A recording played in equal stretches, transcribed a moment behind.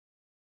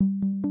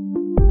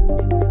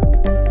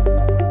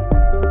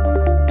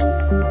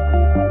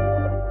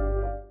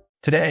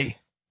Today,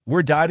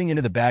 we're diving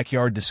into the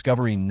backyard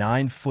discovering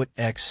 9-foot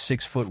x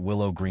 6-foot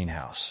Willow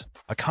greenhouse,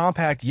 a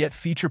compact yet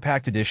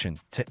feature-packed addition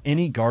to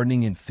any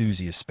gardening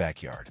enthusiast's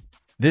backyard.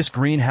 This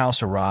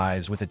greenhouse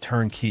arrives with a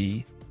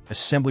turnkey,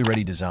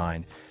 assembly-ready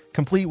design,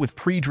 complete with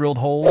pre-drilled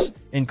holes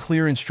and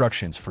clear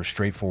instructions for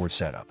straightforward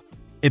setup.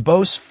 It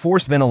boasts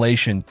forced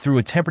ventilation through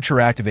a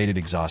temperature-activated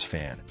exhaust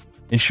fan,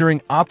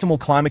 ensuring optimal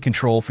climate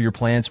control for your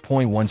plants.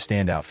 One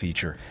standout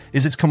feature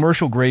is its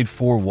commercial-grade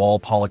 4-wall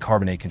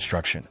polycarbonate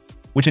construction,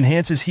 which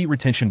enhances heat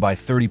retention by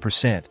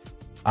 30%,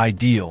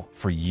 ideal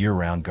for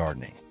year-round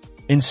gardening.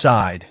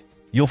 Inside,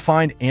 you'll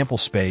find ample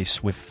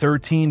space with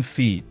 13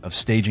 feet of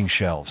staging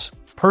shelves,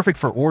 perfect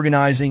for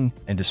organizing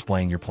and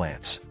displaying your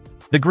plants.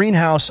 The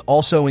greenhouse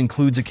also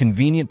includes a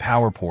convenient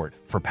power port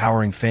for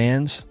powering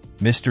fans,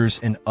 misters,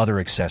 and other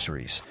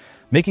accessories,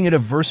 making it a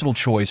versatile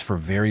choice for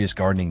various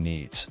gardening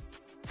needs.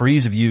 For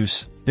ease of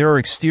use, there are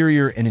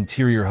exterior and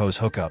interior hose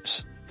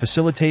hookups,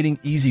 facilitating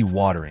easy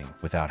watering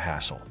without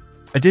hassle.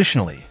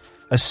 Additionally,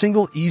 a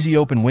single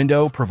easy-open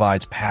window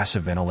provides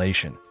passive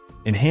ventilation,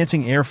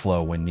 enhancing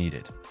airflow when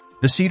needed.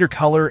 The cedar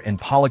color and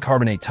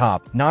polycarbonate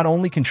top not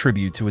only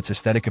contribute to its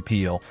aesthetic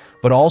appeal,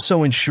 but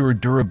also ensure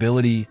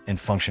durability and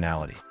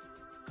functionality.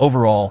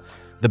 Overall,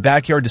 the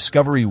Backyard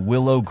Discovery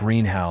Willow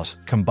Greenhouse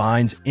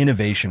combines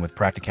innovation with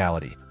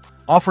practicality,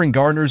 offering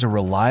gardeners a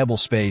reliable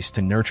space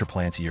to nurture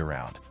plants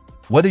year-round.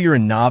 Whether you're a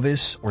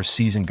novice or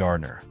seasoned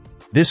gardener,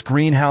 this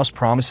greenhouse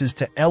promises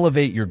to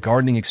elevate your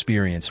gardening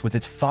experience with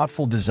its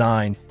thoughtful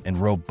design and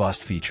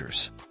robust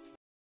features.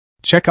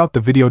 Check out the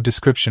video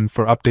description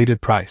for updated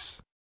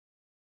price.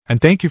 And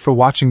thank you for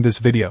watching this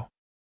video.